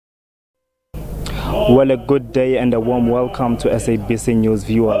Well, a good day and a warm welcome to SABC News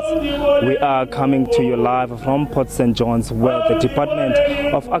viewers. We are coming to you live from Port St. John's, where the Department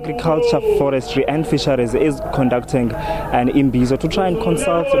of Agriculture, Forestry and Fisheries is conducting an imbizo to try and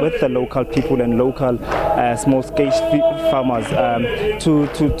consult with the local people and local small-scale farmers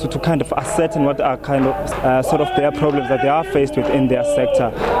to kind of ascertain what are kind of sort of their problems that they are faced with in their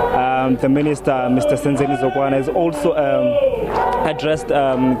sector. The Minister, Mr. Atule Joka, has also addressed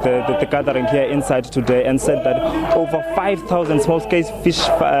the gathering here inside today and said that over 5,000 small-scale fish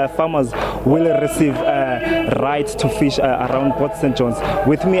farmers will receive rights to fish around Port St. John's.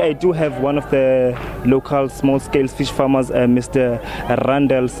 With me, I do have one of the local small-scale fish farmers, Mr.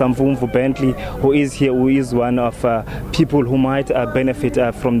 Randall Samvumvu Bentley, who is here, who is one of people who might benefit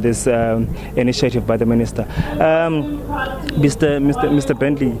from this initiative by the Minister. Mr.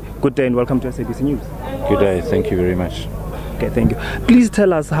 Bentley, good day and welcome to SABC News. Good day, thank you very much. Okay, thank you. Please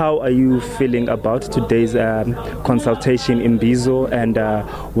tell us, how are you feeling about today's consultation in Bizo, and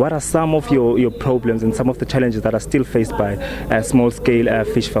what are some of your problems and some of the challenges that are still faced by small-scale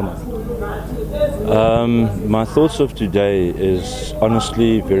fish farmers? My thoughts of today is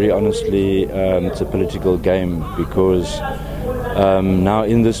very honestly, it's a political game, because now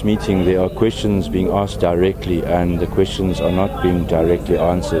in this meeting there are questions being asked directly and the questions are not being directly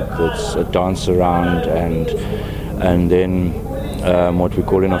answered. It's a dance around and then what we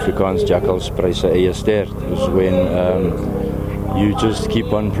call in Afrikaans jakkalspryse eie stert, is when you just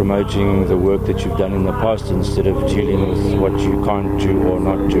keep on promoting the work that you've done in the past instead of dealing with what you can't do or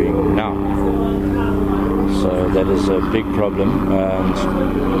not doing now. So that is a big problem, and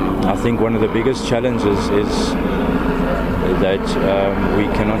I think one of the biggest challenges is that we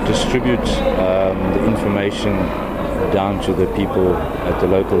cannot distribute the information down to the people at the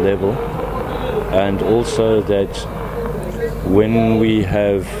local level, and also that when we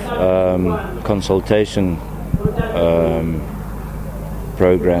have consultation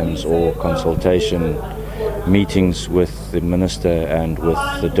programs or consultation meetings with the Minister and with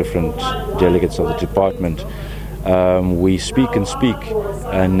the different delegates of the department, we speak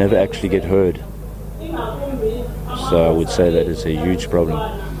and never actually get heard. So I would say that is a huge problem.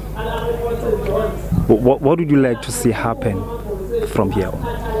 What would you like to see happen from here on?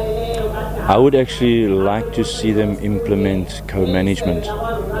 I would actually like to see them implement co-management,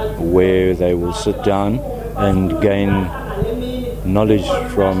 where they will sit down and gain knowledge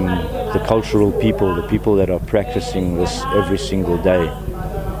from the cultural people, the people that are practicing this every single day,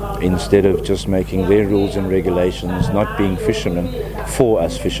 instead of just making their rules and regulations, not being fishermen for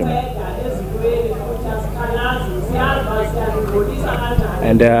us fishermen.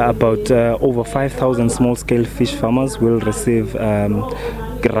 And about over 5,000 small-scale fish farmers will receive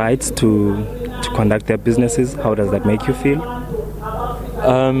rights to conduct their businesses. How does that make you feel?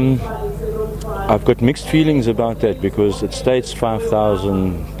 I've got mixed feelings about that, because it states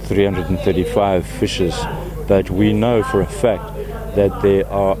 5,335 fishers, but we know for a fact that there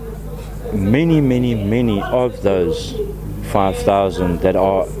are many of those 5,000 that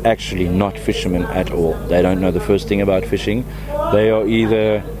are actually not fishermen at all. They don't know the first thing about fishing. They are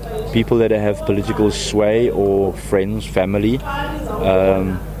either people that have political sway or friends, family,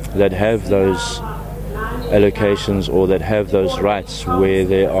 that have those allocations or that have those rights, where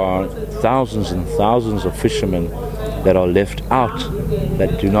there are thousands and thousands of fishermen that are left out,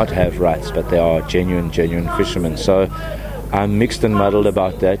 that do not have rights, but they are genuine fishermen. So I'm mixed and muddled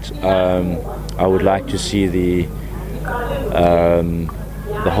about that. I would like to see the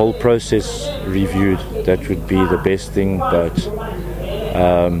whole process reviewed. That would be the best thing, but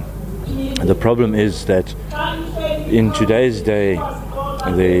the problem is that in today's day,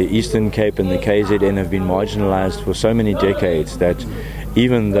 the Eastern Cape and the KZN have been marginalized for so many decades that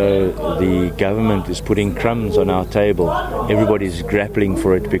even though the government is putting crumbs on our table, everybody's grappling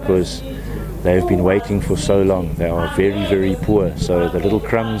for it because they've been waiting for so long. They are very poor, so the little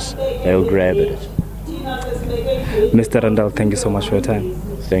crumbs, they'll grab at it. Mr. Randall, thank you so much for your time.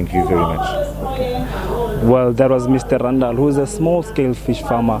 Thank you very much. Well, that was Mr. Randall, who is a small-scale fish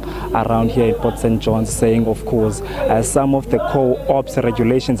farmer around here in Port St. John's, saying, of course, some of the co-ops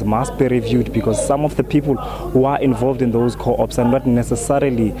regulations must be reviewed, because some of the people who are involved in those co-ops are not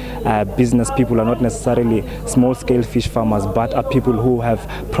necessarily business people, are not necessarily small-scale fish farmers, but are people who have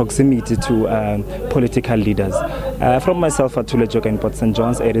proximity to political leaders. From myself, Atule Joka in Port St.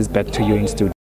 John's, it is back to you in studio.